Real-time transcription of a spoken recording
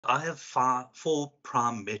I have four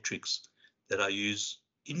prime metrics that I use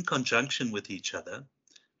in conjunction with each other,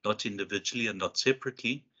 not individually and not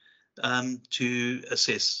separately, to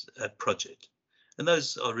assess a project. And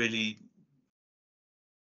those are really,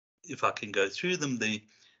 if I can go through them, the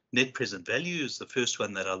net present value is the first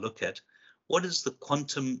one that I look at. What is the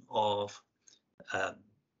quantum of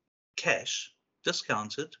cash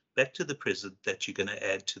discounted back to the present that you're going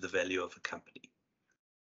to add to the value of a company?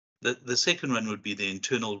 The second one would be the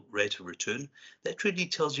internal rate of return. That really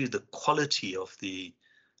tells you the quality of the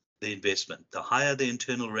investment. The higher the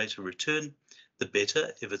internal rate of return, the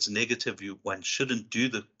better. If it's negative, one shouldn't do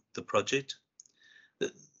the project.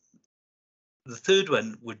 The third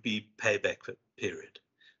one would be payback period.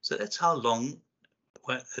 So that's how long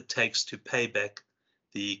it takes to pay back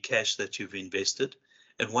the cash that you've invested.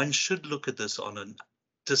 And one should look at this on a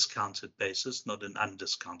discounted basis, not an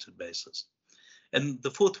undiscounted basis. And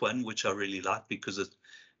the fourth one, which I really like because it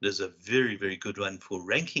is a very, very good one for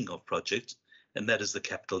ranking of projects, and that is the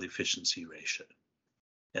capital efficiency ratio.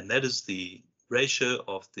 And that is the ratio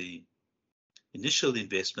of the initial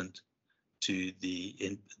investment to the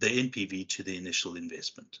NPV to the initial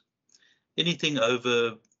investment. Anything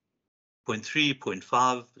over 0.3,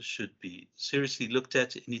 0.5 should be seriously looked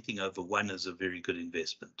at. Anything over 1 is a very good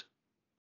investment.